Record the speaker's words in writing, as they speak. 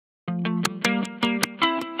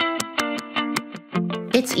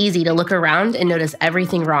It's easy to look around and notice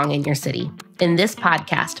everything wrong in your city. In this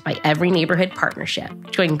podcast by Every Neighborhood Partnership,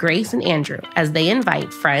 join Grace and Andrew as they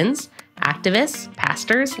invite friends, activists,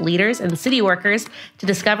 pastors, leaders, and city workers to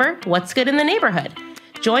discover what's good in the neighborhood.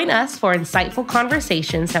 Join us for insightful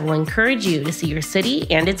conversations that will encourage you to see your city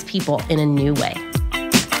and its people in a new way.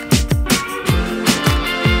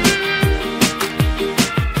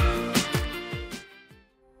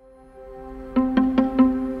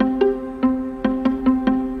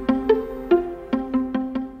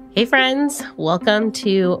 Hey friends, welcome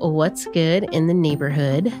to What's Good in the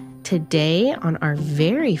Neighborhood. Today, on our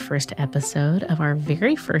very first episode of our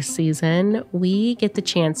very first season, we get the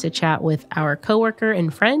chance to chat with our coworker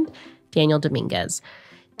and friend, Daniel Dominguez.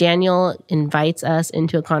 Daniel invites us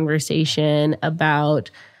into a conversation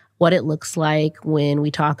about what it looks like when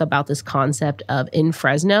we talk about this concept of in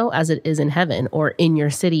Fresno as it is in heaven, or in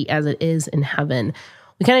your city as it is in heaven.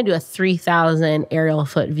 We kind of do a 3,000 aerial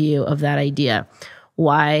foot view of that idea.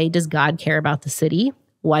 Why does God care about the city?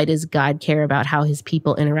 Why does God care about how his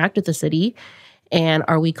people interact with the city? And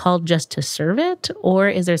are we called just to serve it? Or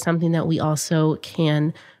is there something that we also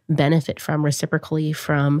can benefit from reciprocally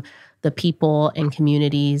from the people and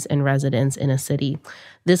communities and residents in a city?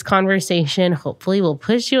 This conversation hopefully will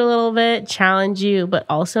push you a little bit, challenge you, but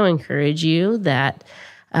also encourage you that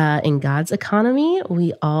in God's economy,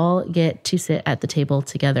 we all get to sit at the table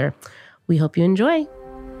together. We hope you enjoy.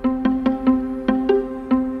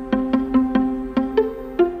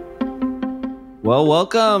 Well,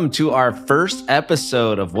 welcome to our first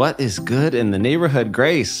episode of What is Good in the Neighborhood,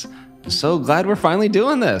 Grace. I'm so glad we're finally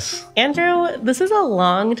doing this. Andrew, this is a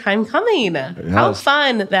long time coming. How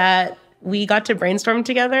fun that we got to brainstorm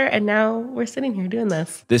together and now we're sitting here doing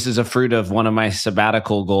this. This is a fruit of one of my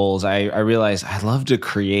sabbatical goals. I realized I love to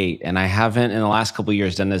create, and I haven't in the last couple of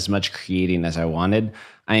years done as much creating as I wanted.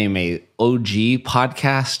 I am a OG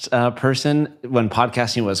podcast person. When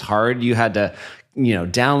podcasting was hard, you had to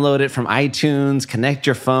download it from iTunes, connect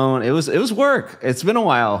your phone. It was work. It's been a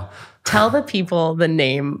while. Tell the people the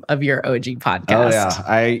name of your OG podcast. Oh,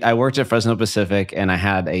 yeah. I worked at Fresno Pacific, and I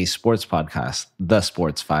had a sports podcast, The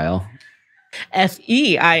Sports File.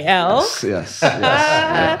 FEIL. Yes.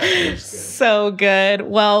 So good.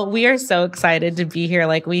 Well, we are so excited to be here.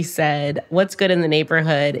 Like we said, What's Good in the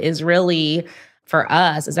Neighborhood is really, for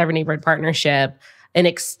us as Every Neighborhood Partnership, an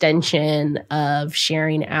extension of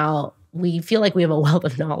sharing out. We feel like we have a wealth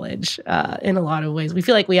of knowledge in a lot of ways. We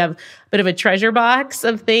feel like we have a bit of a treasure box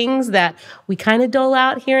of things that we kind of dole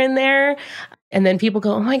out here and there. And then people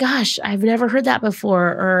go, oh my gosh, I've never heard that before.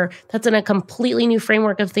 Or that's in a completely new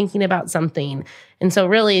framework of thinking about something. And so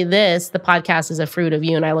really the podcast is a fruit of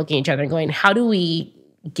you and I looking at each other and going, how do we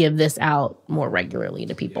give this out more regularly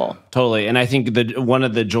to people? Totally. And I think one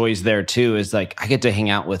of the joys there too is like I get to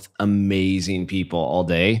hang out with amazing people all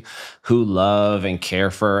day who love and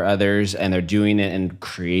care for others, and they're doing it in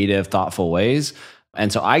creative, thoughtful ways. And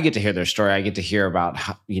so I get to hear their story. I get to hear about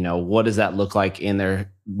how, what does that look like in their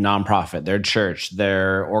nonprofit, their church,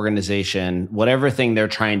 their organization, whatever thing they're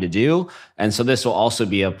trying to do. And so this will also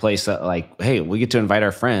be a place that like, hey, we get to invite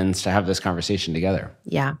our friends to have this conversation together.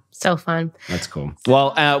 Yeah, so fun. That's cool.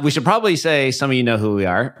 Well, we should probably say, some of you know who we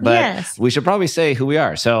are, but yes, we should probably say who we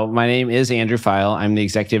are. So my name is Andrew File. I'm the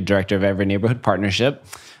executive director of Every Neighborhood Partnership.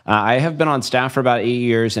 I have been on staff for about 8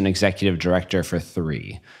 years and executive director for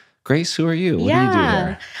 3. Grace, who are you? What do you do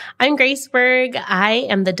here? I'm Grace Berg. I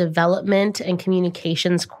am the development and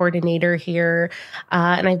communications coordinator here.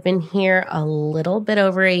 And I've been here a little bit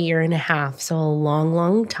over 1.5 years, so a long,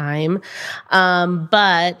 long time.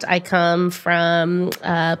 But I come from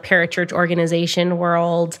a parachurch organization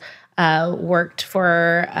world, worked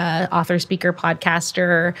for author, speaker,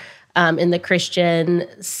 podcaster, in the Christian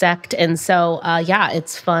sect. And so,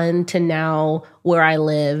 it's fun to now, where I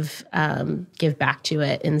live, give back to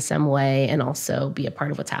it in some way and also be a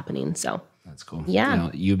part of what's happening. So that's cool. Yeah.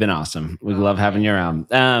 You've been awesome. We love having you around.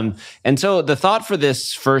 And so the thought for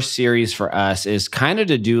this first series for us is kind of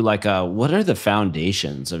to do like what are the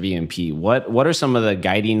foundations of EMP? What are some of the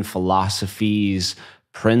guiding philosophies,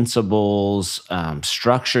 principles,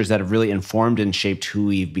 structures that have really informed and shaped who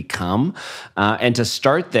we've become, and to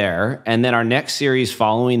start there. And then our next series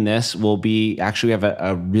following this will be, actually we have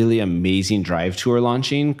a really amazing drive tour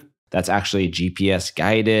launching that's actually GPS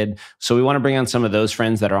guided. So we want to bring on some of those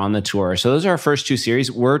friends that are on the tour. So those are our first 2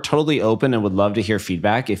 series. We're totally open and would love to hear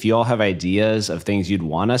feedback. If you all have ideas of things you'd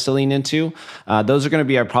want us to lean into, those are going to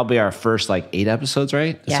be probably our first 8 episodes,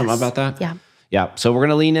 right? Yes. Something about that? Yeah. Yeah, so we're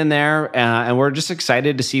going to lean in there, and we're just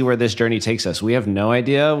excited to see where this journey takes us. We have no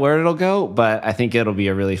idea where it'll go, but I think it'll be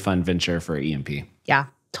a really fun venture for EMP. Yeah,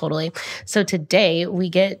 Totally. So today we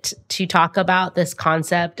get to talk about this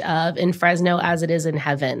concept of in Fresno as it is in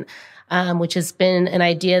heaven, which has been an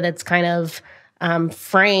idea that's kind of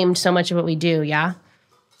framed so much of what we do. Yeah.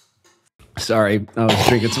 Sorry, I was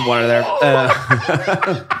drinking some water there.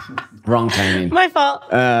 Wrong timing. My fault.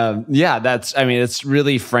 It's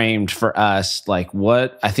really framed for us. Like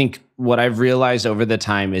what I've realized over the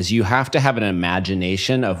time is you have to have an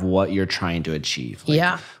imagination of what you're trying to achieve.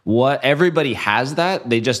 What everybody has that,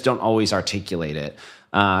 they just don't always articulate it.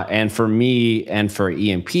 And for me and for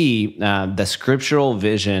EMP, the scriptural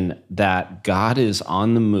vision that God is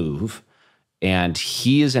on the move and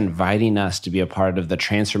he is inviting us to be a part of the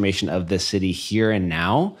transformation of this city here and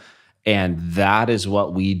now. And that is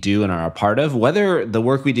what we do and are a part of. Whether the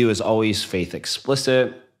work we do is always faith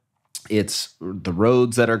explicit, it's the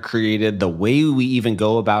roads that are created, the way we even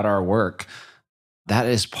go about our work, that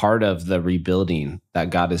is part of the rebuilding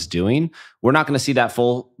that God is doing. We're not going to see that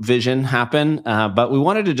full vision happen, but we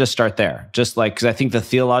wanted to just start there. Just like, because I think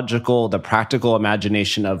the practical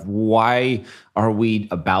imagination of why are we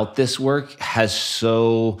about this work has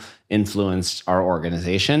so influenced our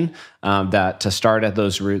organization that to start at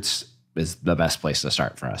those roots is the best place to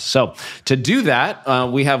start for us. So to do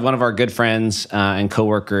that, we have one of our good friends and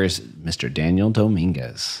coworkers, Mr. Daniel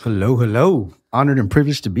Dominguez. Hello, hello. Honored and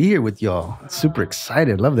privileged to be here with y'all. Super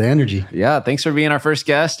excited. Love the energy. Yeah, thanks for being our first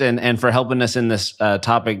guest and for helping us in this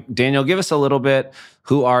topic. Daniel, give us a little bit.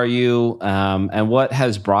 Who are you and what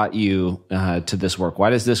has brought you to this work?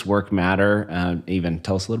 Why does this work matter? Even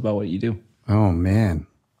tell us a little about what you do. Oh, man.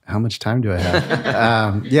 How much time do I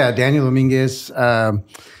have? Daniel Dominguez. I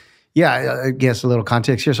guess a little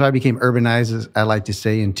context here. So I became urbanized, as I like to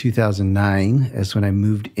say, in 2009. That's when I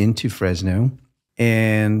moved into Fresno.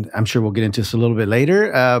 And I'm sure we'll get into this a little bit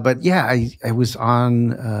later. I was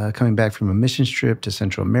on coming back from a missions trip to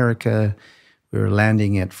Central America. We were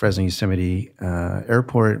landing at Fresno Yosemite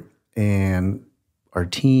Airport, and our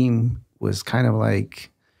team was kind of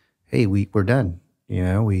like, hey, we're done. You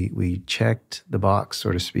know, we checked the box,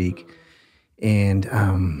 so to speak. And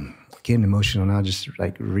getting emotional now, just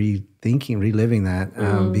like reliving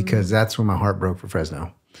that, because that's when my heart broke for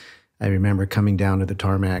Fresno. I remember coming down to the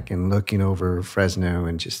tarmac and looking over Fresno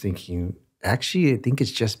and just thinking, actually, I think it's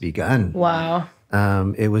just begun. Wow.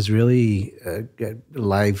 It was really a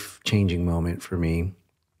life-changing moment for me.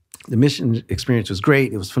 The mission experience was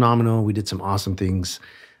great. It was phenomenal. We did some awesome things.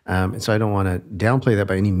 And so I don't want to downplay that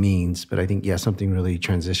by any means, but I think, something really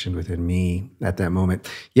transitioned within me at that moment.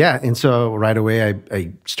 And so right away,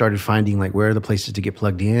 I started finding like where are the places to get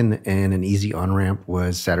plugged in, and an easy on-ramp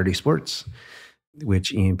was Saturday sports,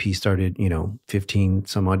 which EMP started, 15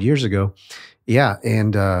 some odd years ago.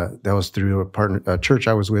 And that was through a church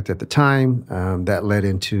I was with at the time. That led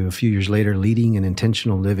into a few years later leading an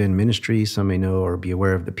intentional live-in ministry. Some may know or be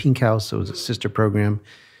aware of the Pink House. So it was a sister program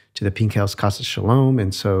to the Pink House Casa Shalom.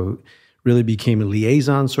 And so really became a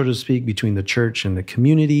liaison, so to speak, between the church and the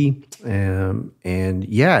community.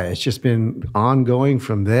 It's just been ongoing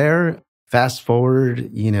from there. Fast forward,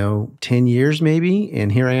 10 years maybe,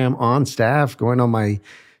 and here I am on staff, going on my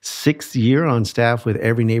 6th year on staff with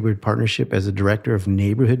Every Neighborhood Partnership as a director of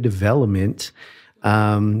neighborhood development,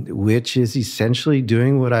 which is essentially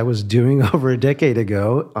doing what I was doing over a decade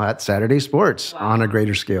ago at Saturday Sports on a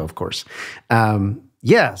greater scale, of course.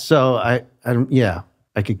 So I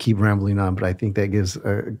could keep rambling on, but I think that gives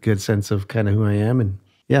a good sense of kind of who I am, and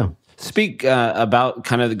Speak about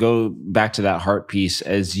kind of go back to that heart piece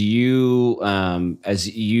as you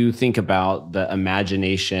think about the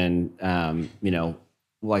imagination,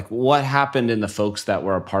 like what happened in the folks that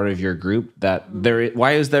were a part of your group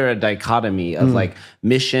why is there a dichotomy of like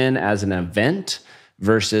mission as an event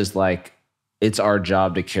versus like it's our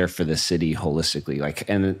job to care for the city holistically, like,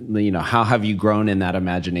 and how have you grown in that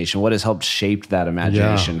imagination? What has helped shape that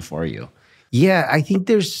imagination for you? I think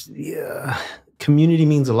there's community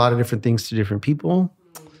means a lot of different things to different people.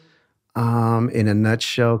 In a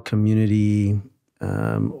nutshell, community,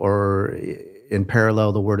 or in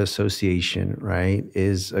parallel, the word association, right,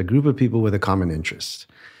 is a group of people with a common interest.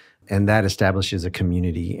 And that establishes a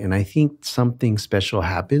community. And I think something special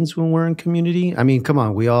happens when we're in community. I mean, come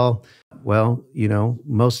on,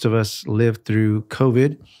 most of us lived through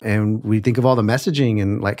COVID, and we think of all the messaging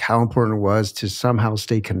and like how important it was to somehow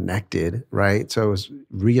stay connected, right? So it was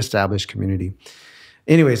reestablished community.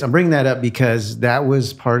 Anyways, I'm bringing that up because that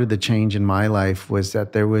was part of the change in my life, was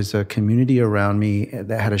that there was a community around me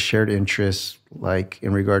that had a shared interest, like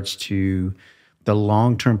in regards to the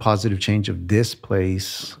long-term positive change of this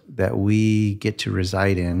place that we get to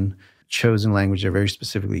reside in, chosen language there very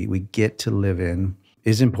specifically, we get to live in.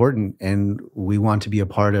 is important, and we want to be a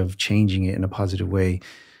part of changing it in a positive way.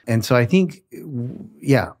 And so I think,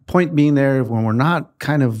 yeah, point being there, when we're not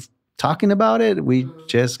kind of talking about it, we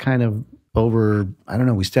just kind of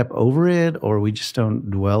we step over it, or we just don't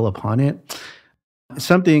dwell upon it.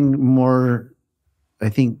 Something more, I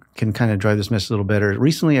think, can kind of drive this message a little better.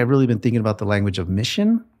 Recently, I've really been thinking about the language of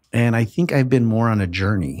mission, and I think I've been more on a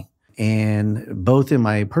journey. And both in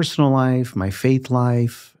my personal life, my faith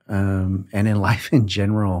life, and in life in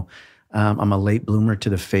general, I'm a late bloomer to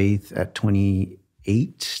the faith at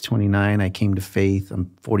 28, 29. I came to faith. I'm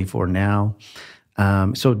 44 now.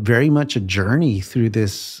 So very much a journey through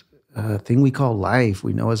this thing we call life,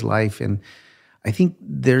 we know as life. And I think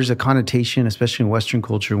there's a connotation, especially in Western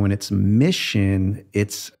culture, when it's mission,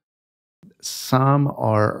 some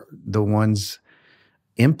are the ones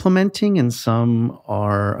implementing and some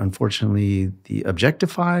are unfortunately the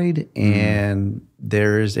objectified, and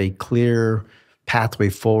there is a clear pathway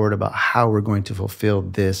forward about how we're going to fulfill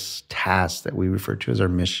this task that we refer to as our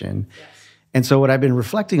mission. Yes. And so what I've been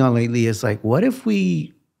reflecting on lately is like, what if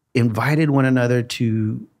we invited one another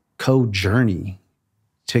to co-journey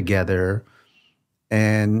together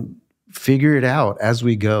and figure it out as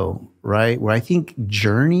we go, right? Where I think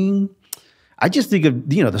journeying, I just think of,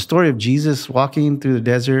 the story of Jesus walking through the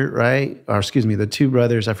desert, right? Or excuse me, the two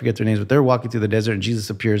brothers, I forget their names, but they're walking through the desert and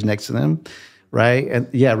Jesus appears next to them, right? And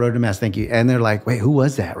yeah, road to Damascus, thank you. And they're like, wait, who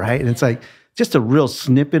was that, right? And it's like just a real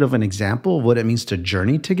snippet of an example of what it means to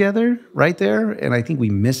journey together right there. And I think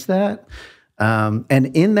we miss that. And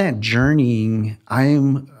in that journeying, I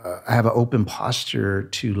have an open posture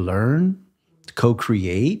to learn, to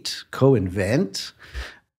co-create, co-invent,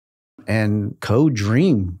 and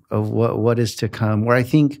co-dream of what is to come, where I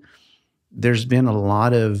think there's been a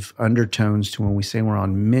lot of undertones to when we say we're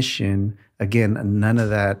on mission. Again, none of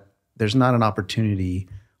that, there's not an opportunity,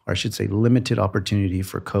 or I should say limited opportunity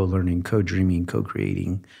for co-learning, co-dreaming,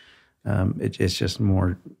 co-creating. It's just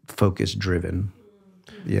more focus-driven.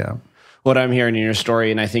 Yeah. What I'm hearing in your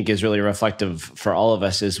story, and I think is really reflective for all of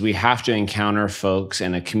us, is we have to encounter folks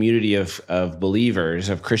in a community of believers,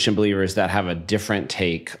 of Christian believers, that have a different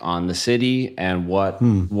take on the city and what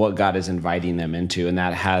God is inviting them into. And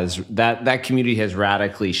that community has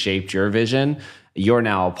radically shaped your vision. You're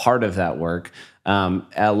now a part of that work.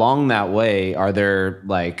 Along that way, are there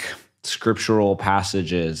like scriptural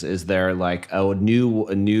passages? Is there like are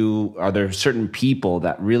there certain people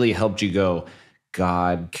that really helped you go,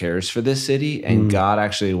 God cares for this city, and God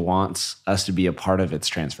actually wants us to be a part of its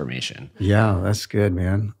transformation? Yeah, that's good,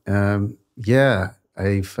 man. What's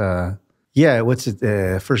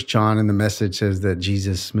it? 1 John in the message says that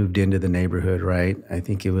Jesus moved into the neighborhood, right? I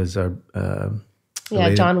think it was our John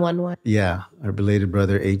 1:1. Yeah, our belated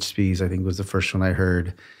brother H. Spees, I think, was the first one I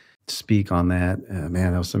heard speak on that.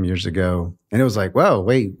 Man, that was some years ago, and it was like, whoa,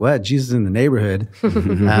 wait, what? Jesus in the neighborhood?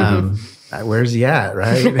 Where's he at,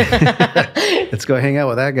 right? Let's go hang out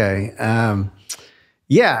with that guy. And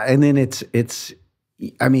then it's.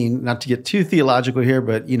 I mean, not to get too theological here,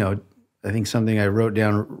 but I think something I wrote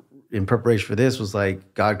down in preparation for this was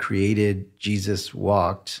like, God created, Jesus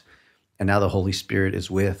walked, and now the Holy Spirit is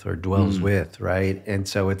with or dwells with, right? And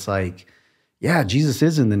so it's like, yeah, Jesus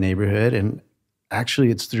is in the neighborhood, and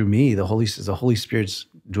actually it's through me. The Holy Spirit's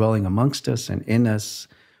dwelling amongst us and in us,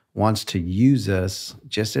 wants to use us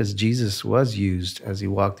just as Jesus was used as he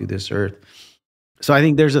walked through this earth. So I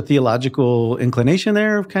think there's a theological inclination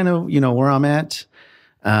there of kind of, where I'm at.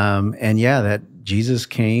 That Jesus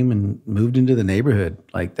came and moved into the neighborhood.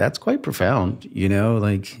 Like, that's quite profound,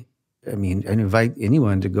 I invite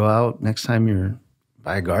anyone to go out next time you're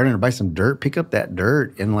by a garden or buy some dirt, pick up that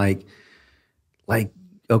dirt and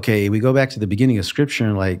okay, we go back to the beginning of scripture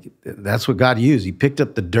and that's what God used. He picked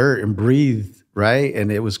up the dirt and breathed, right?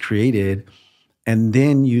 And it was created. And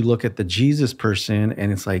then you look at the Jesus person and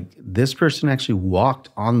it's like, this person actually walked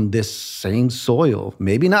on this same soil,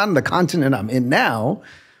 maybe not in the continent I'm in now,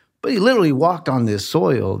 but he literally walked on this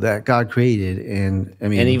soil that God created. And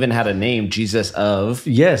and even had a name, Jesus of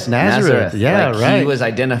Nazareth. Yeah, right. He was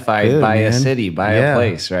identified by a city, by a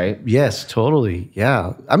place, right? Yes, totally.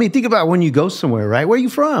 Yeah. Think about when you go somewhere, right? Where are you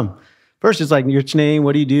from? First, it's like, your name,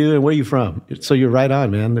 what do you do, and where are you from? So you're right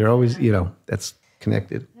on, man. They're always, that's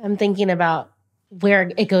connected. I'm thinking about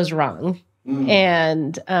where it goes wrong.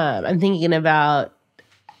 And I'm thinking about,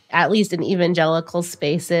 at least in evangelical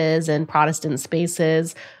spaces and Protestant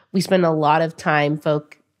spaces, we spend a lot of time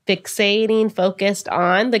focused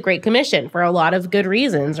on the Great Commission for a lot of good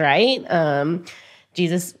reasons, right?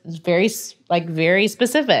 Jesus is very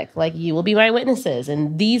specific, like, you will be my witnesses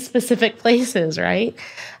in these specific places, right?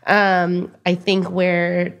 I think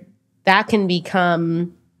where that can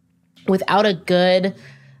become without a good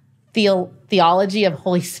theology of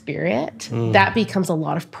Holy Spirit, that becomes a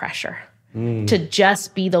lot of pressure to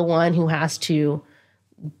just be the one who has to,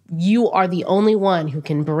 you are the only one who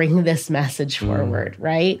can bring this message forward,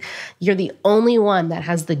 right? You're the only one that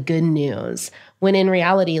has the good news. When in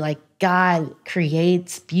reality, like, God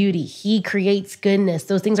creates beauty. He creates goodness.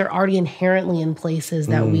 Those things are already inherently in places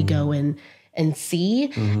that we go in and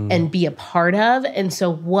see and be a part of. And so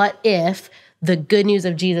what if the good news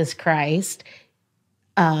of Jesus Christ,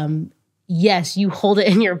 yes, you hold it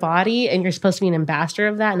in your body and you're supposed to be an ambassador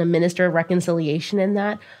of that and a minister of reconciliation in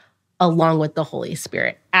that, along with the Holy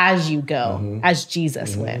Spirit as you go, as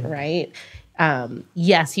Jesus went, right?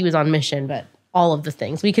 Yes, he was on mission, but all of the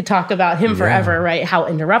things. We could talk about him forever, right? How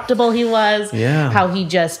interruptible he was, how he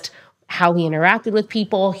interacted with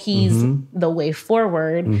people. He's the way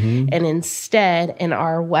forward. And instead, in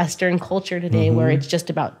our Western culture today, where it's just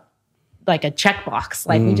about like a checkbox,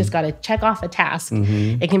 like we just got to check off a task,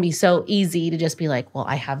 it can be so easy to just be like, well,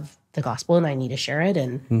 I have the gospel and I need to share it.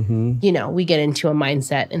 And, you know, we get into a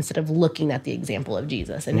mindset instead of looking at the example of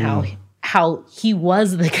Jesus and how he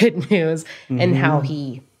was the good news and how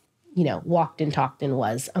he, you know, walked and talked and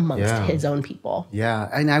was amongst his own people. Yeah.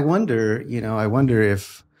 And I wonder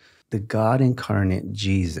if the God incarnate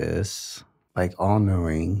Jesus, like all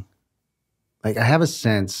knowing, like I have a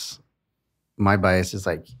sense, my bias is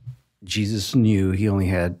like Jesus knew he only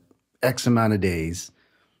had X amount of days,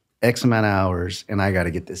 X amount of hours, and I got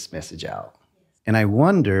to get this message out. And I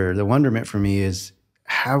wonder, the wonderment for me is,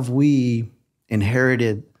 have we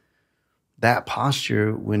inherited that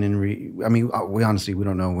posture when we honestly, we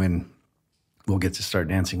don't know when we'll get to start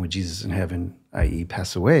dancing with Jesus in heaven, i.e.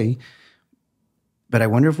 pass away. But I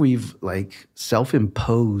wonder if we've like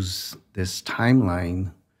self-imposed this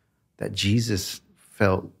timeline that Jesus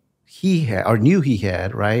felt he had or knew he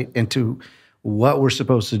had, right? And to what we're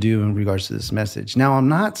supposed to do in regards to this message. Now, I'm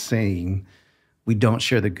not saying we don't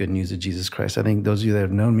share the good news of Jesus Christ. I think those of you that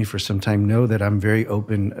have known me for some time know that I'm very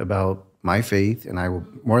open about my faith, and I will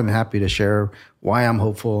more than happy to share why I'm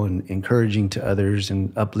hopeful and encouraging to others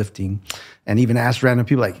and uplifting, and even ask random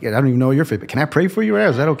people like, I don't even know your faith, but can I pray for you right now?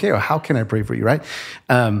 Is that okay? Or how can I pray for you, right?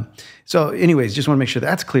 So anyways, just want to make sure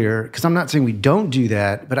that's clear, because I'm not saying we don't do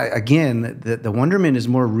that, but again, the wonderment is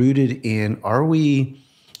more rooted in, are we,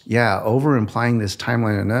 over implying this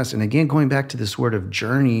timeline on us? And again, going back to this word of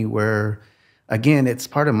journey where, again, it's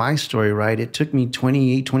part of my story, right? It took me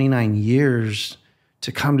 28, 29 years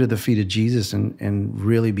to come to the feet of Jesus and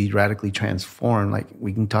really be radically transformed. Like,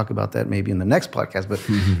 we can talk about that maybe in the next podcast, but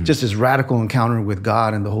just this radical encounter with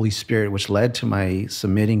God and the Holy Spirit, which led to my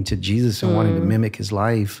submitting to Jesus and wanting to mimic his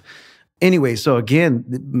life. Anyway, so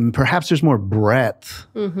again, perhaps there's more breadth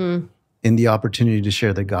in the opportunity to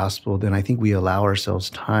share the gospel than I think we allow ourselves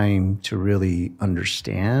time to really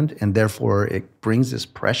understand. And therefore, it brings this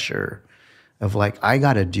pressure of like, I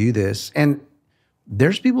got to do this. And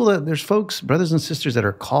there's folks, brothers and sisters that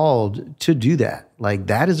are called to do that. Like,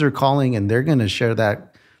 that is their calling, and they're going to share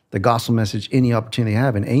the gospel message any opportunity they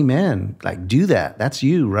have. And amen, like, do that. That's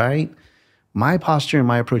you, right? My posture and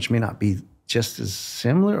my approach may not be just as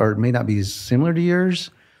similar, or may not be as similar to yours,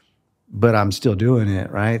 but I'm still doing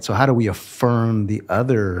it, right? So how do we affirm the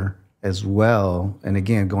other as well? And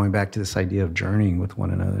again, going back to this idea of journeying with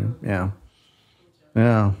one another.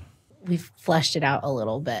 Yeah. We've fleshed it out a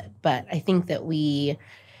little bit, but I think that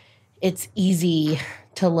it's easy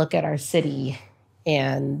to look at our city,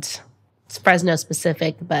 and it's Fresno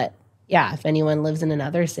specific, but yeah, if anyone lives in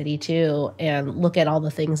another city too, and look at all the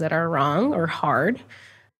things that are wrong or hard.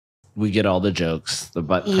 We get all the jokes, the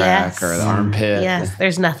butt crack or the armpit. Yes,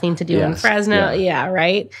 there's nothing to do in Fresno. Yeah,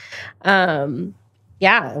 right. And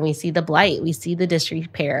we see the blight. We see the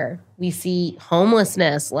disrepair. We see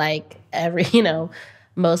homelessness, like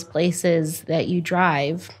most places that you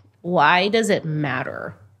drive. Why does it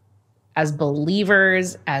matter as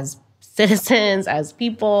believers, as citizens, as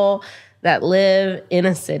people that live in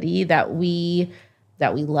a city that we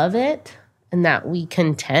love it and that we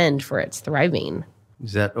contend for its thriving?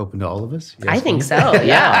 Is that open to all of us? Yes, I think so,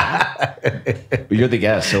 yeah. You're the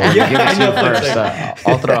guest, so we'll give it to you first.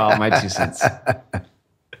 I'll throw out my 2 cents.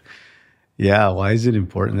 Yeah, why is it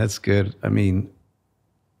important? That's good. I mean,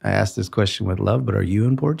 I asked this question with love, but are you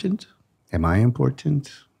important? Am I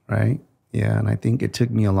important? Right? Yeah, and I think it took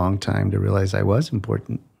me a long time to realize I was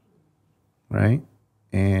important, right?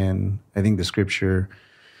 And I think the scripture,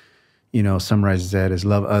 summarizes that as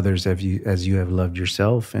love others as you have loved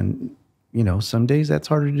yourself. And some days that's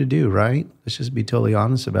harder to do, right? Let's just be totally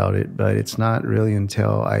honest about it. But it's not really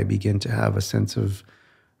until I begin to have a sense of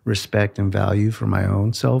respect and value for my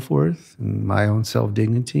own self-worth and my own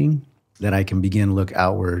self-dignity that I can begin to look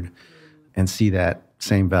outward and see that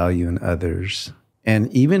same value in others.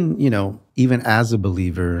 And even, even as a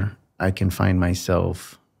believer, I can find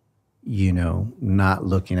myself, not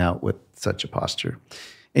looking out with such a posture.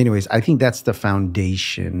 Anyways, I think that's the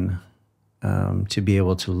foundation, to be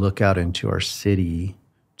able to look out into our city,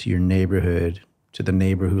 to your neighborhood, to the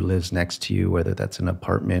neighbor who lives next to you, whether that's an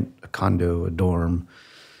apartment, a condo, a dorm,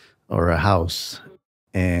 or a house,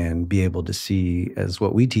 and be able to see, as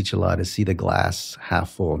what we teach a lot, is see the glass half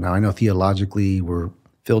full. Now, I know theologically we're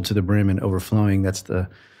filled to the brim and overflowing. That's the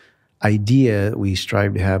idea we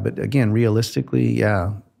strive to have. But again, realistically,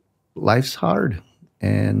 yeah, life's hard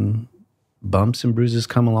and bumps and bruises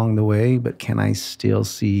come along the way. But can I still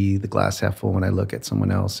see the glass half full when I look at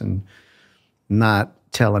someone else and not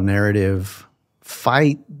tell a narrative,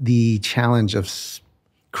 fight the challenge of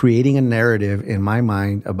creating a narrative in my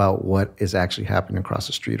mind about what is actually happening across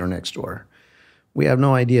the street or next door? We have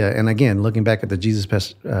no idea. And again, looking back at the Jesus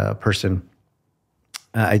person,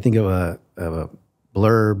 I think of a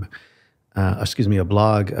blurb, a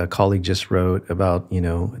blog a colleague just wrote about,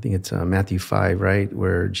 I think it's Matthew 5, right?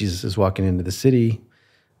 Where Jesus is walking into the city.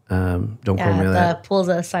 Don't quote me on that. The pools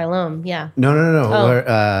of Siloam, yeah. No.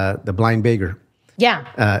 Where, the blind beggar.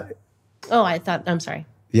 Yeah. I'm sorry.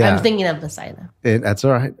 Yeah. I'm thinking of Bethsaida. That's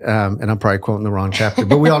all right. And I'm probably quoting the wrong chapter,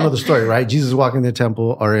 but we all know the story, right? Jesus is walking the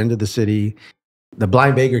temple or into the city. The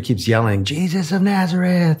blind beggar keeps yelling, "Jesus of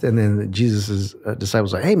Nazareth." And then Jesus'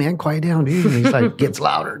 disciples are like, "Hey, man, quiet down, dude." And he's like, gets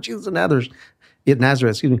louder, "Jesus of Nazareth,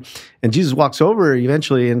 excuse me." And Jesus walks over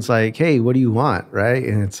eventually and it's like, "Hey, what do you want?" Right?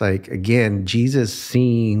 And it's like, again, Jesus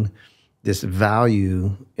seeing this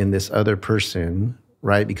value in this other person,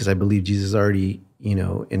 right? Because I believe Jesus is already,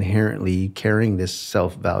 inherently carrying this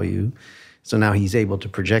self-value. So now he's able to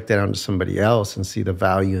project that onto somebody else and see the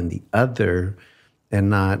value in the other and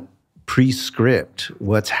not prescript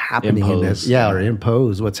what's happening in this. Or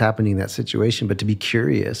impose what's happening in that situation, but to be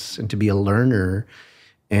curious and to be a learner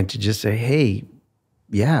and to just say, "Hey,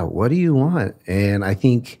 yeah, what do you want?" And I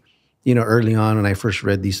think, early on when I first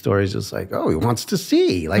read these stories, it's like, oh, he wants to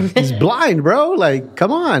see. Like, he's blind, bro. Like,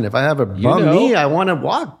 come on. If I have a bum knee, I want to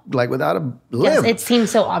walk like without a limb. Yes, it seems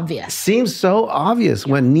so obvious. Seems so obvious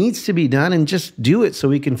what needs to be done, and just do it so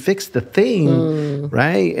we can fix the thing,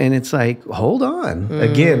 right? And it's like, hold on.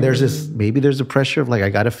 Again, maybe there's a pressure of like, I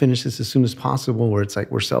got to finish this as soon as possible, where it's like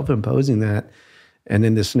we're self-imposing that. And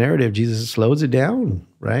in this narrative, Jesus slows it down,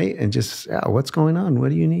 right? And just, what's going on? What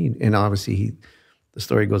do you need? And obviously, the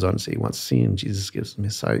story goes on to say he wants to see, and Jesus gives him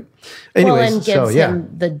his sight. Anyways, and gives him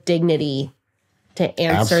the dignity to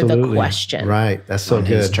answer the question. Right. That's so on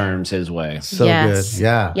good. His terms, his way. So good.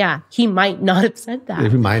 Yeah. Yeah. He might not have said that.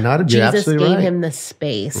 He might not have. Jesus gave him the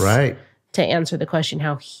space to answer the question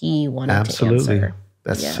how he wanted to answer.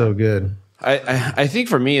 That's so good. I think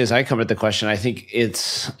for me, as I come at the question, I think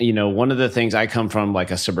it's, one of the things, I come from like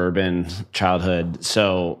a suburban childhood.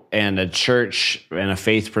 So, and a church and a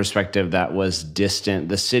faith perspective that was distant.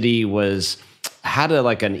 The city had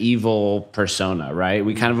an evil persona, right?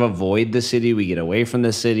 We kind of avoid the city. We get away from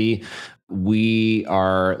the city. We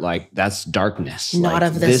are like, that's darkness. Not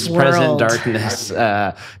of this world. Present darkness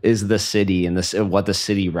is the city and what the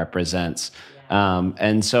city represents.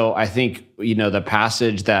 And so I think, the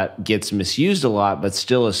passage that gets misused a lot, but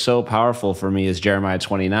still is so powerful for me, is Jeremiah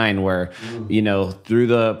 29, where, through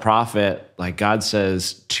the prophet, like God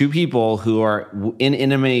says, two people who are in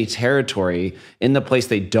enemy territory, in the place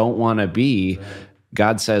they don't want to be,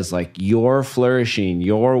 God says, like, your flourishing,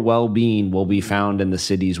 your well-being will be found in the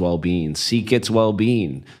city's well-being. Seek its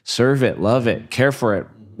well-being, serve it, love it, care for it,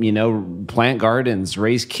 plant gardens,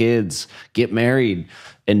 raise kids, get married.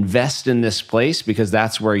 Invest in this place, because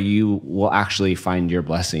that's where you will actually find your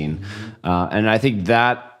blessing. And I think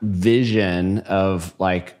that vision of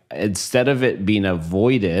like, instead of it being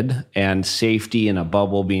avoided and safety in a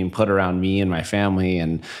bubble being put around me and my family,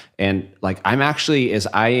 and like, I'm actually, as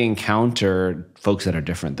I encounter folks that are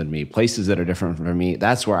different than me, places that are different from me,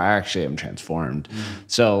 that's where I actually am transformed.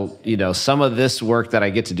 So, some of this work that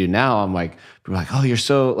I get to do now, I'm like, people are like, "Oh, you're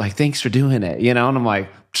so like, thanks for doing it," and I'm like,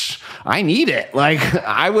 I need it. Like,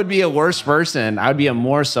 I would be a worse person. I would be a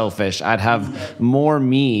more selfish. I'd have more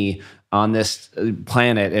me on this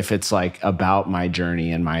planet if it's like about my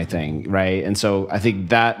journey and my thing, right? And so I think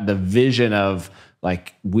that the vision of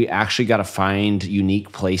like, we actually got to find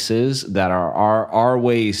unique places that are our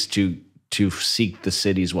ways to seek the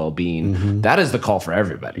city's well-being. That is the call for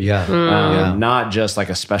everybody. Not just like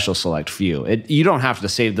a special select few. You don't have to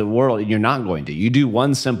save the world. You're not going to. You do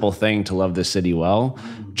one simple thing to love the city well.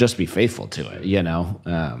 Just be faithful to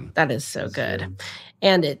it, That is so good.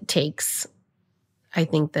 And I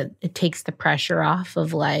think that it takes the pressure off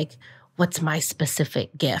of like, what's my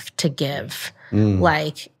specific gift to give?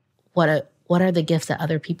 Like, what are the gifts that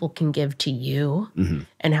other people can give to you?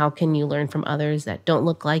 And how can you learn from others that don't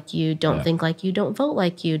look like you, don't think like you, don't vote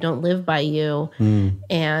like you, don't live by you,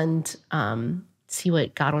 and see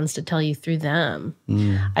what God wants to tell you through them.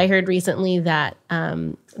 I heard recently that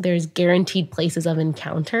there's guaranteed places of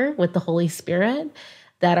encounter with the Holy Spirit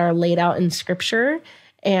that are laid out in Scripture,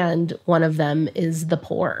 and one of them is the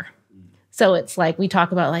poor. So it's like we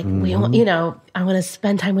talk about like, we, you know, I want to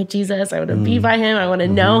spend time with Jesus. I want to be by him. I want to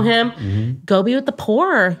know him. Go be with the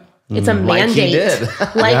poor. It's a mandate.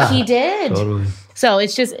 Like he did. Totally. So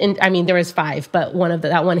it's just, I mean, there was 5, but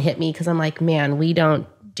that one hit me because I'm like, man, we don't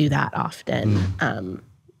do that often.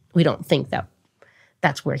 We don't think that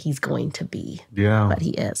that's where he's going to be. Yeah. But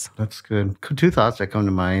he is. That's good. 2 thoughts that come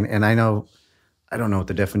to mind. And I don't know what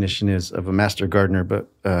the definition is of a master gardener, but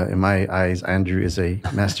in my eyes, Andrew is a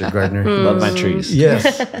master gardener. Love my trees.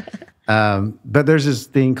 Yes. But there's this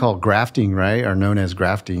thing called grafting, right? Or known as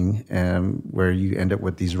grafting, where you end up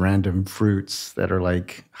with these random fruits that are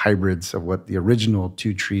like hybrids of what the original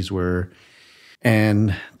 2 trees were.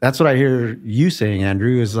 And that's what I hear you saying,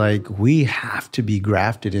 Andrew, is like, we have to be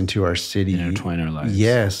grafted into our city. Intertwine our lives.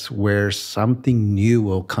 Yes, where something new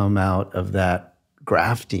will come out of that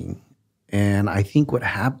grafting. And I think what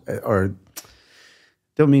happened, or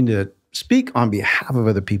don't mean to speak on behalf of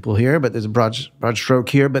other people here, but there's a broad stroke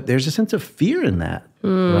here, but there's a sense of fear in that,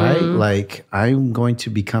 right? Like, I'm going to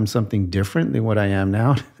become something different than what I am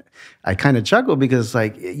now. I kind of chuckle because,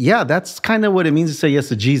 like, yeah, that's kind of what it means to say yes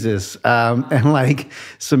to Jesus, and like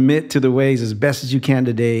submit to the ways as best as you can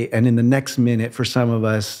today and in the next minute for some of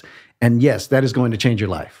us. And yes, that is going to change your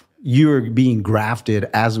life. You're being grafted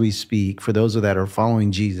as we speak for those that are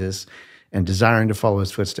following Jesus and desiring to follow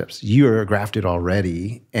his footsteps. You're grafted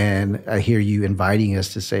already. And I hear you inviting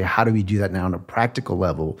us to say, how do we do that now on a practical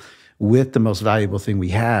level with the most valuable thing we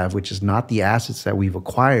have, which is not the assets that we've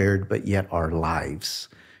acquired, but yet our lives,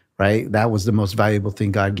 right? That was the most valuable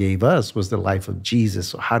thing God gave us, was the life of Jesus.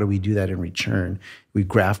 So how do we do that in return? We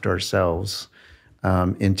graft ourselves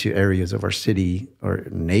into areas of our city or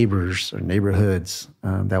neighbors or neighborhoods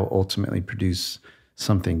that will ultimately produce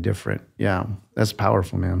something different. Yeah, that's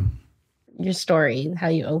powerful, man. Your story, how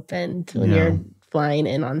you opened when you're flying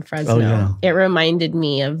in on Fresno. Oh, yeah. It reminded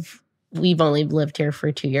me of, we've only lived here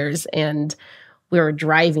for 2 years, and we were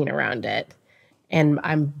driving around it, and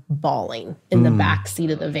I'm bawling in the back seat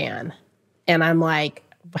of the van. And I'm like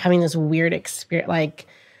having this weird experience, like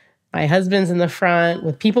my husband's in the front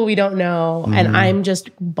with people we don't know, and I'm just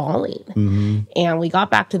bawling. And we got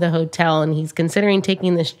back to the hotel, and he's considering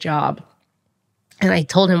taking this job. And I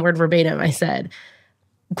told him word verbatim, I said,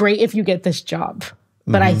 great if you get this job,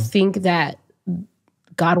 but I think that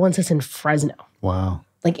God wants us in Fresno. Wow.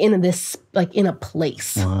 Like in a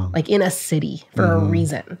place, like in a city for a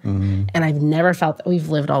reason. And I've never felt that. We've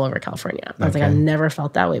lived all over California. I was like, I've never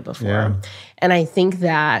felt that way before. Yeah. And I think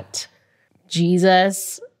that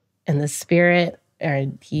Jesus and the Spirit,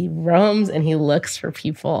 he roams and he looks for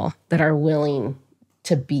people that are willing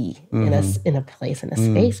to be in a place, in a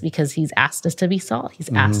space, because he's asked us to be salt. He's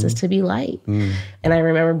asked us to be light. And I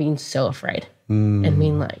remember being so afraid and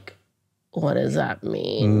being like, what does that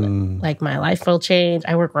mean? Like, my life will change.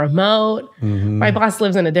 I work remote. My boss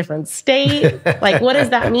lives in a different state. Like, what does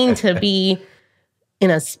that mean to be in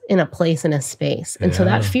a place, in a space? And so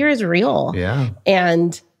that fear is real. Yeah.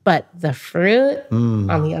 But the fruit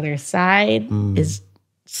on the other side is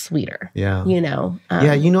sweeter. Yeah. You know?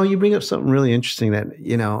 You bring up something really interesting that,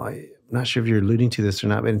 I'm not sure if you're alluding to this or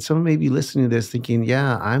not, but someone may be listening to this thinking,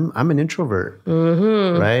 yeah, I'm an introvert,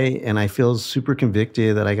 right? And I feel super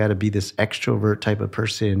convicted that I got to be this extrovert type of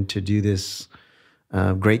person to do this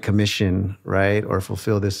great commission, right? Or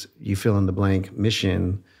fulfill this, you fill in the blank,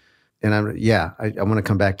 mission. And I want to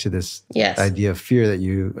come back to this idea of fear that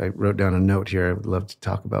I wrote down a note here. I would love to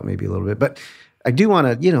talk about maybe a little bit, but I do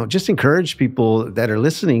want to, just encourage people that are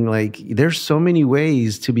listening, like, there's so many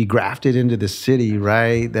ways to be grafted into the city,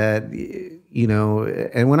 right? That,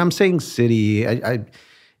 and when I'm saying city,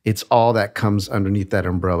 it's all that comes underneath that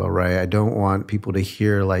umbrella, right? I don't want people to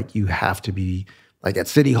hear like you have to be like at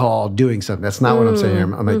City Hall doing something. That's not what I'm saying.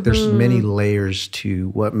 I'm like, there's many layers to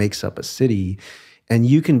what makes up a city. And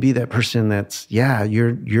you can be that person that's, you're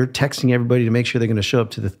texting everybody to make sure they're going to show up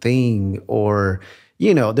to the thing, or,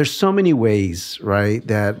 there's so many ways, right,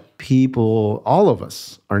 that people, all of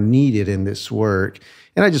us, are needed in this work.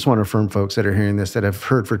 And I just want to affirm folks that are hearing this that have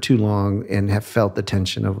heard for too long and have felt the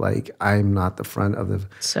tension of like, I'm not the front of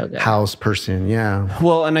the house person. Yeah.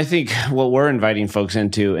 Well, and I think what we're inviting folks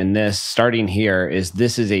into in this, starting here, is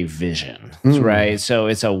this is a vision, right? So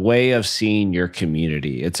it's a way of seeing your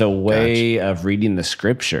community. It's a way of reading the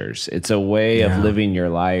scriptures. It's a way of living your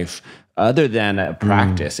life other than a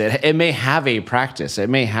practice. It may have a practice. It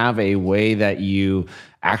may have a way that you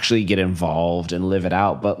actually get involved and live it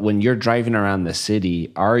out. But when you're driving around the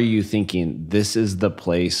city, are you thinking, this is the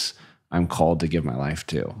place I'm called to give my life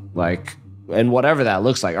to? Like, and whatever that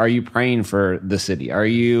looks like, are you praying for the city? Are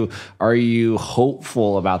you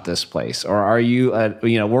hopeful about this place? Or are you,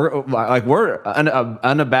 we're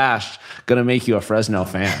unabashed going to make you a Fresno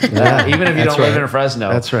fan, even if you don't live in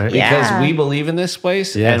Fresno. That's right. Because we believe in this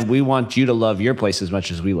place and we want you to love your place as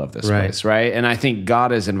much as we love this place, right? And I think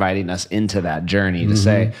God is inviting us into that journey to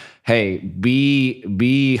say, hey,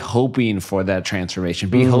 be hoping for that transformation.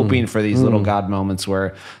 Be hoping for these little God moments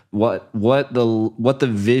where what the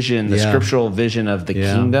vision, the scriptural vision of the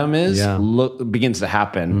kingdom is, begins to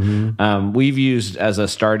happen. We've used as a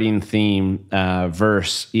starting theme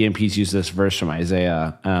verse. EMP's used this verse from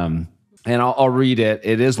Isaiah, and I'll read it.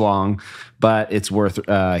 It is long, but it's worth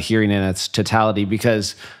hearing in its totality,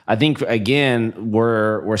 because I think, again,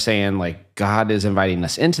 we're saying like God is inviting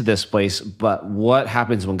us into this place, but what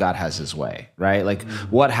happens when God has his way, right? Like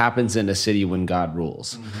what happens in a city when God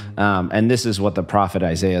rules? And this is what the prophet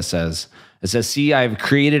Isaiah says. It says, see, I've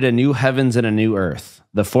created a new heavens and a new earth.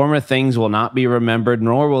 The former things will not be remembered,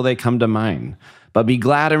 nor will they come to mind. But be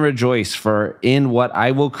glad and rejoice, for in what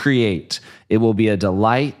I will create, it will be a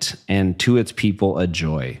delight, and to its people a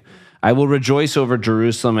joy. I will rejoice over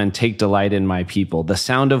Jerusalem and take delight in my people. The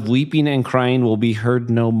sound of weeping and crying will be heard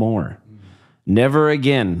no more. Never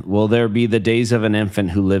again will there be the days of an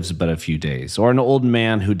infant who lives but a few days, or an old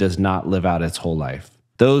man who does not live out its whole life.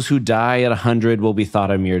 Those who die at 100 will be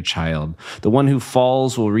thought a mere child. The one who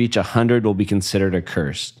falls will reach 100 will be considered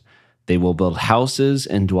accursed. They will build houses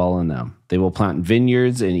and dwell in them. They will plant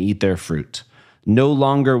vineyards and eat their fruit. No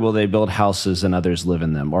longer will they build houses and others live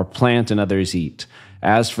in them, or plant and others eat.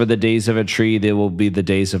 As for the days of a tree, they will be the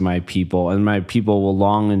days of my people, and my people will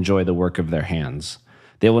long enjoy the work of their hands.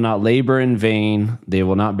 They will not labor in vain. They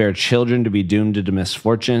will not bear children to be doomed to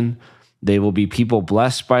misfortune. They will be people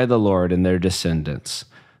blessed by the Lord and their descendants.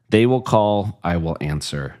 They will call, I will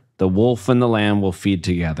answer. The wolf and the lamb will feed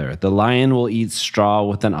together. The lion will eat straw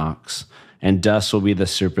with an ox, and dust will be the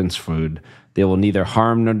serpent's food. They will neither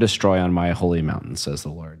harm nor destroy on my holy mountain, says the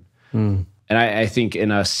Lord. And I think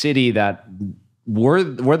in a city that we're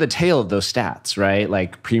the tail of those stats, right?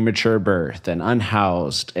 Like premature birth and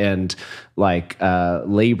unhoused and like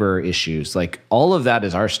labor issues, like all of that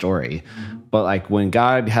is our story. But like when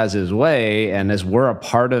God has his way and as we're a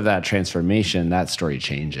part of that transformation, that story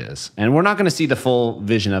changes. And we're not going to see the full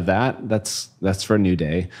vision of that. That's for a new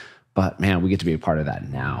day. But man, we get to be a part of that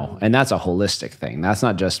now. And that's a holistic thing. That's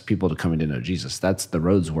not just people to coming to know Jesus. That's the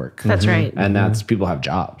roads work. That's right. And that's people have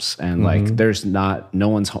jobs. And like there's no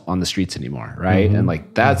one's on the streets anymore, right? And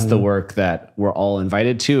like that's the work that we're all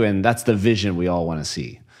invited to. And that's the vision we all want to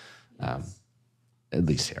see, at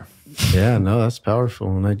least here. Yeah, no, that's powerful.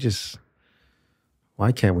 And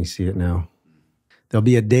why can't we see it now? There'll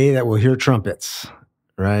be a day that we'll hear trumpets,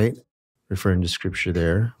 right? Referring to scripture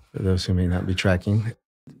there, for those who may not be tracking.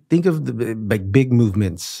 Think of the like big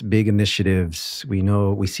movements, big initiatives.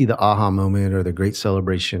 We see the aha moment or the great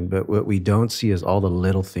celebration, but what we don't see is all the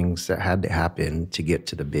little things that had to happen to get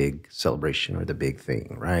to the big celebration or the big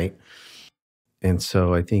thing, right? And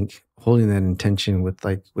so I think holding that intention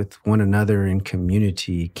with one another in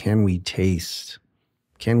community, can we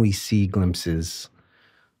see glimpses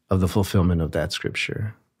of the fulfillment of that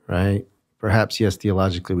scripture, right? Perhaps, yes,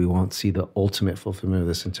 theologically, we won't see the ultimate fulfillment of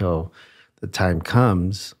this until the time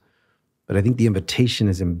comes, but I think the invitation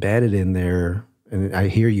is embedded in there, and I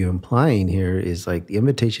hear you implying here is like the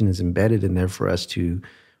invitation is embedded in there for us to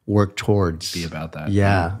work towards. Be about that.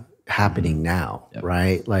 Yeah, happening now,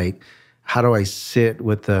 right? Like, how do I sit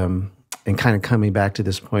with them and kind of coming back to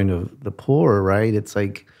this point of the poor, right? It's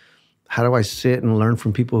like, how do I sit and learn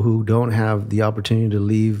from people who don't have the opportunity to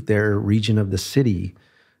leave their region of the city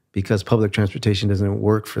because public transportation doesn't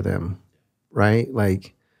work for them, right?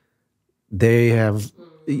 Like, they have,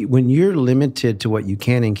 when you're limited to what you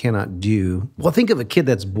can and cannot do, well, think of a kid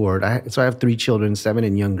that's bored. So I have 3 children, 7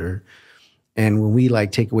 and younger. And when we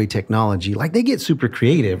like take away technology, like they get super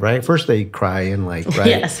creative, right? First they cry and like, right?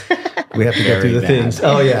 Yes. We have to go through the things.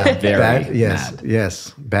 Oh yeah. Very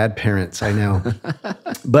Yes. Bad parents, I know.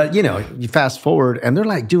 But you fast forward and they're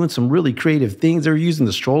like doing some really creative things. They were using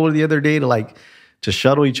the stroller the other day to like to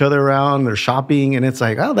shuttle each other around. They're shopping, and it's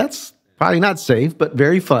like, oh, that's probably not safe, but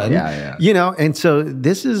very fun. Yeah. And so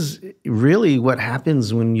this is really what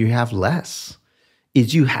happens when you have less,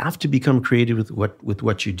 is you have to become creative with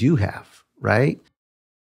what you do have, right?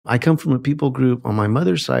 I come from a people group on my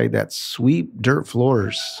mother's side that sweep dirt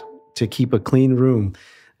floors to keep a clean room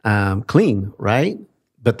clean, right?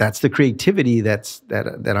 But that's the creativity that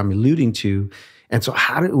I'm alluding to. And so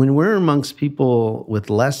when we're amongst people with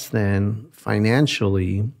less than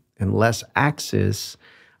financially and less access,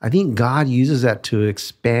 I think God uses that to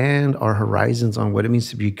expand our horizons on what it means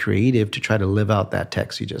to be creative, to try to live out that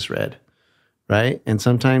text you just read, right? And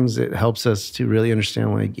sometimes it helps us to really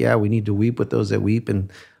understand, like, yeah, we need to weep with those that weep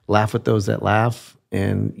and laugh with those that laugh.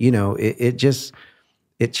 And,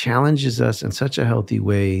 it challenges us in such a healthy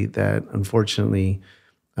way that, unfortunately,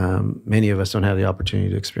 many of us don't have the opportunity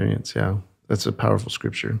to experience. Yeah, that's a powerful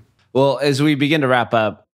scripture. Well, as we begin to wrap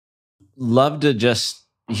up, love to just,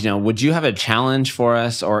 would you have a challenge for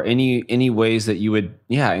us, or any ways that you would,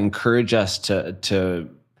 encourage us to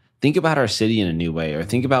think about our city in a new way, or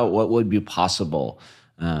think about what would be possible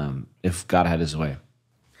if God had his way?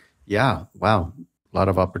 Yeah, wow. A lot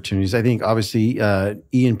of opportunities. I think, obviously,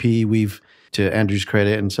 E&P, we've, to Andrew's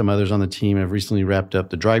credit and some others on the team, have recently wrapped up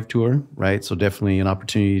the drive tour, right? So definitely an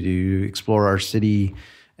opportunity to explore our city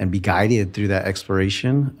and be guided through that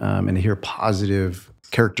exploration, and to hear positive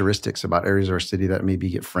characteristics about areas of our city that maybe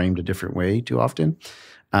get framed a different way too often.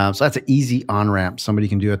 So that's an easy on-ramp somebody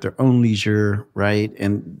can do at their own leisure, right?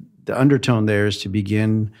 And the undertone there is to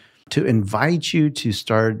begin to invite you to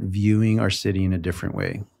start viewing our city in a different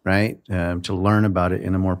way, right? To learn about it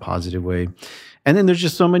in a more positive way. And then there's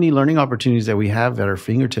just so many learning opportunities that we have at our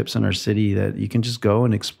fingertips in our city that you can just go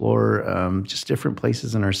and explore, just different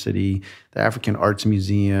places in our city. The African Arts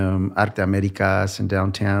Museum, Arte Americas in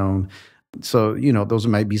downtown. So, those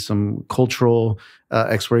might be some cultural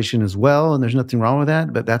exploration as well, and there's nothing wrong with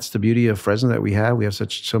that. But that's the beauty of Fresno that we have. We have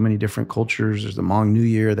so many different cultures. There's the Hmong New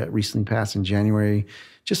Year that recently passed in January.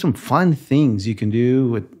 Just some fun things you can do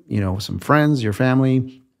with, some friends, your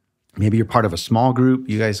family. Maybe you're part of a small group.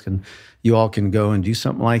 You all can go and do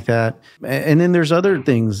something like that. And then there's other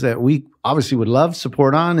things that we obviously would love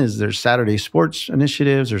support on. Is there's Saturday sports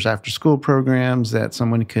initiatives, there's after school programs that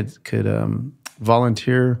someone could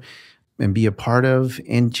volunteer and be a part of,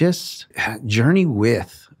 and just journey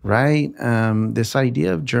with, right? This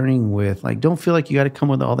idea of journeying with, like, don't feel like you got to come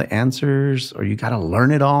with all the answers or you got to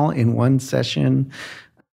learn it all in one session.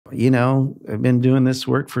 I've been doing this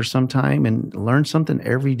work for some time, and learn something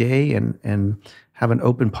every day and have an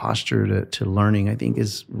open posture to learning, I think,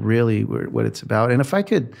 is really what it's about. And if I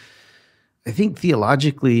think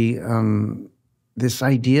theologically, this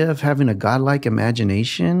idea of having a godlike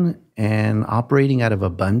imagination and operating out of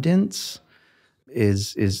abundance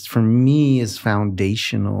is for me is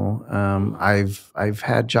foundational. I've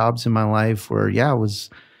had jobs in my life where, I was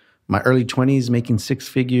my early 20s making six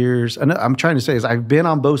figures. And I'm trying to say is I've been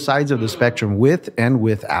on both sides of the spectrum, with and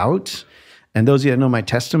without. And those of you that know my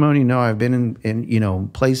testimony know I've been in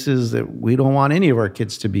places that we don't want any of our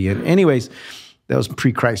kids to be in. Anyways, that was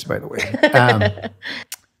pre-Christ, by the way.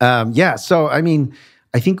 So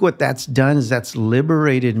I think what that's done is that's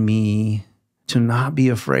liberated me to not be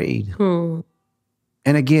afraid. And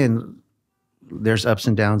again, there's ups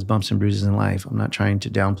and downs, bumps and bruises in life. I'm not trying to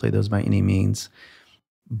downplay those by any means.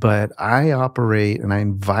 But I operate, and I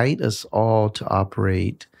invite us all to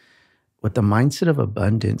operate with the mindset of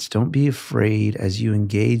abundance. Don't be afraid as you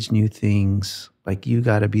engage new things, like you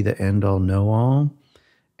got to be the end all, know all,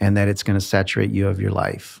 and that it's going to saturate you of your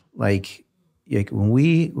life. Like when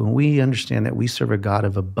we understand that we serve a God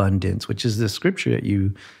of abundance, which is the scripture that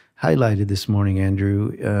you highlighted this morning,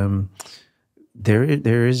 Andrew, there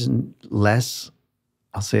is less,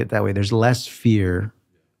 I'll say it that way, there's less fear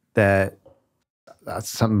that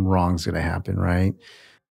something wrong is going to happen, right?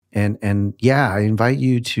 And I invite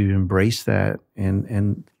you to embrace that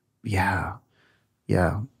and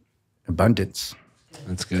abundance.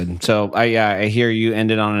 That's good. So I hear you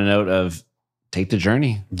ended on a note of take the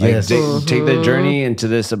journey. Yes. Take the journey into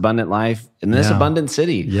this abundant life in this abundant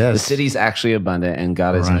city. Yes. The city's actually abundant, and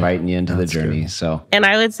God is inviting you into the journey. Good. So, and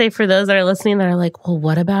I would say for those that are listening that are like, well,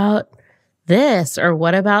 what about this? Or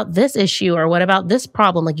what about this issue? Or what about this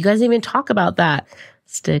problem? Like, you guys didn't even talk about that.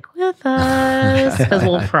 Stick with us, because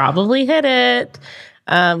we'll probably hit it.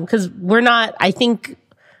 Because I think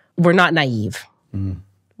we're not naive.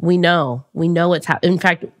 We know what's happening. In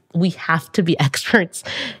fact, we have to be experts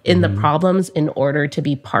in the problems in order to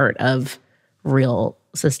be part of real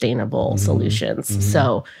sustainable solutions.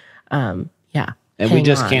 So, And we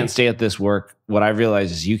just can't stay at this work. What I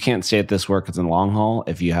realized is you can't stay at this work as a long haul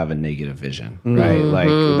if you have a negative vision, right? Like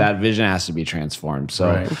that vision has to be transformed.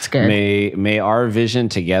 So It's good. may our vision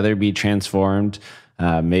together be transformed.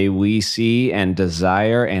 May we see and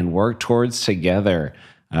desire and work towards together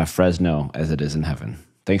Fresno as it is in heaven.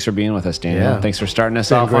 Thanks for being with us, Daniel. Yeah. Thanks for starting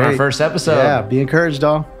us off on our first episode. Yeah, be encouraged,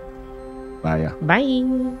 all. Bye. Yeah.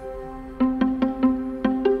 Bye.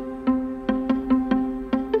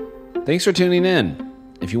 Thanks for tuning in.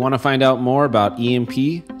 If you want to find out more about EMP,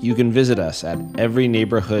 you can visit us at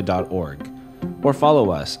everyneighborhood.org or follow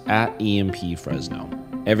us at EMP Fresno.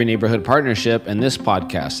 Every Neighborhood Partnership and this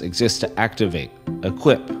podcast exists to activate,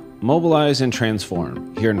 equip, mobilize, and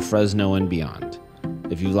transform here in Fresno and beyond.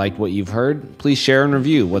 If you liked what you've heard, please share and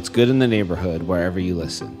review what's good in the neighborhood wherever you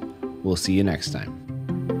listen. We'll see you next time.